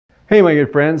Hey my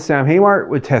good friends, Sam Haymart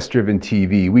with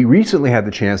TestDrivenTV. We recently had the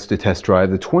chance to test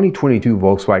drive the 2022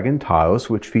 Volkswagen Taos,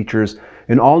 which features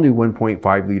an all-new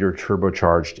 1.5-liter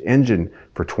turbocharged engine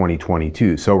for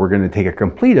 2022. So we're going to take a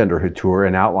complete Underhood tour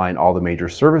and outline all the major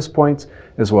service points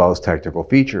as well as technical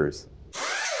features.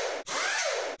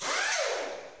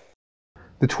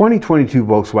 The 2022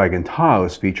 Volkswagen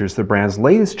Taos features the brand's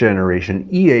latest generation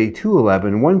EA211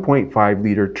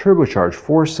 1.5-liter turbocharged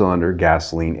 4-cylinder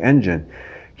gasoline engine.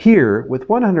 Here with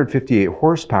 158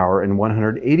 horsepower and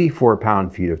 184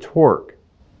 pound-feet of torque.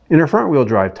 In a front-wheel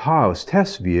drive Taos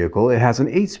test vehicle, it has an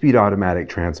 8-speed automatic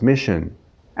transmission.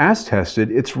 As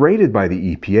tested, it's rated by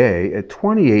the EPA at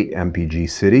 28 mpg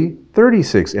city,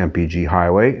 36 mpg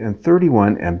highway, and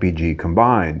 31 mpg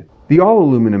combined. The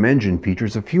all-aluminum engine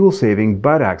features a fuel-saving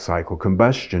butt-act cycle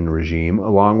combustion regime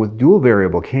along with dual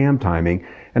variable cam timing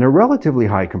and a relatively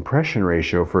high compression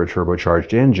ratio for a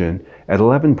turbocharged engine at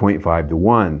 11.5 to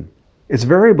 1. Its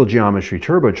variable geometry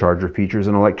turbocharger features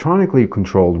an electronically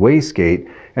controlled wastegate,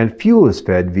 and fuel is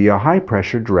fed via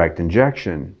high-pressure direct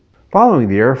injection. Following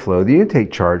the airflow, the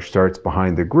intake charge starts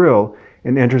behind the grille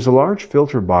and enters a large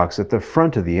filter box at the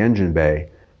front of the engine bay.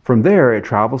 From there, it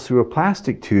travels through a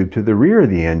plastic tube to the rear of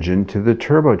the engine to the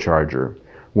turbocharger.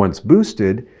 Once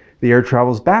boosted, the air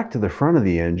travels back to the front of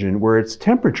the engine where its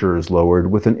temperature is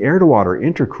lowered with an air-to-water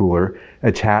intercooler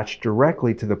attached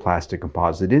directly to the plastic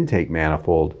composite intake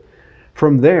manifold.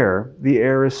 From there, the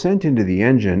air is sent into the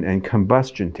engine and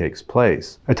combustion takes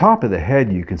place. Atop of the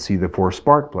head, you can see the 4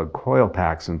 spark plug coil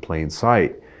packs in plain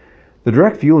sight. The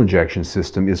direct fuel injection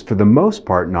system is for the most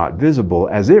part not visible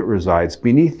as it resides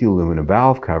beneath the aluminum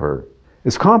valve cover.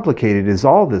 As complicated as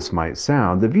all this might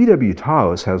sound, the VW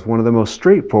Taos has one of the most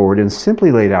straightforward and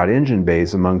simply laid out engine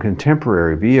bays among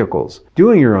contemporary vehicles.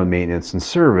 Doing your own maintenance and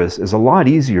service is a lot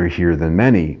easier here than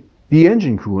many. The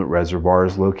engine coolant reservoir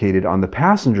is located on the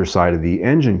passenger side of the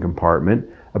engine compartment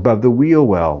above the wheel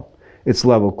well. Its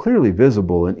level clearly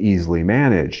visible and easily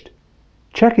managed.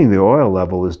 Checking the oil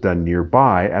level is done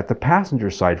nearby at the passenger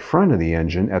side front of the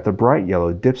engine at the bright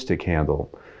yellow dipstick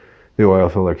handle. The oil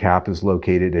filler cap is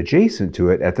located adjacent to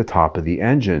it at the top of the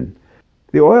engine.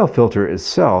 The oil filter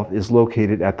itself is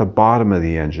located at the bottom of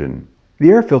the engine.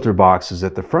 The air filter box is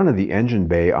at the front of the engine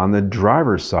bay on the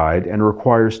driver's side and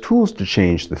requires tools to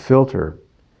change the filter.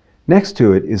 Next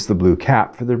to it is the blue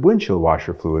cap for the windshield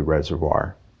washer fluid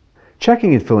reservoir.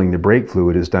 Checking and filling the brake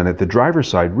fluid is done at the driver's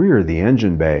side rear of the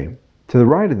engine bay. To the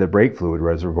right of the brake fluid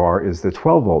reservoir is the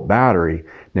 12-volt battery.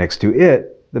 Next to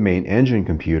it, the main engine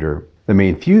computer. The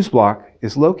main fuse block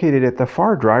is located at the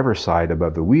far driver's side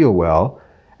above the wheel well,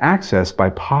 accessed by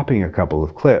popping a couple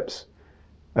of clips.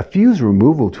 A fuse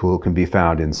removal tool can be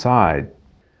found inside.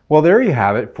 Well, there you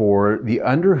have it for the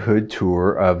Underhood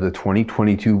tour of the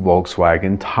 2022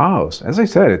 Volkswagen Taos. As I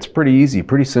said, it's pretty easy,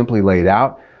 pretty simply laid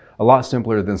out. A lot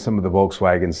simpler than some of the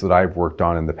Volkswagens that I've worked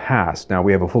on in the past. Now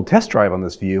we have a full test drive on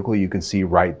this vehicle you can see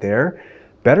right there.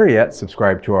 Better yet,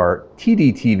 subscribe to our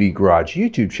TDTV Garage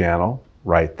YouTube channel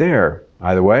right there.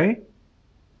 Either way,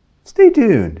 stay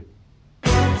tuned.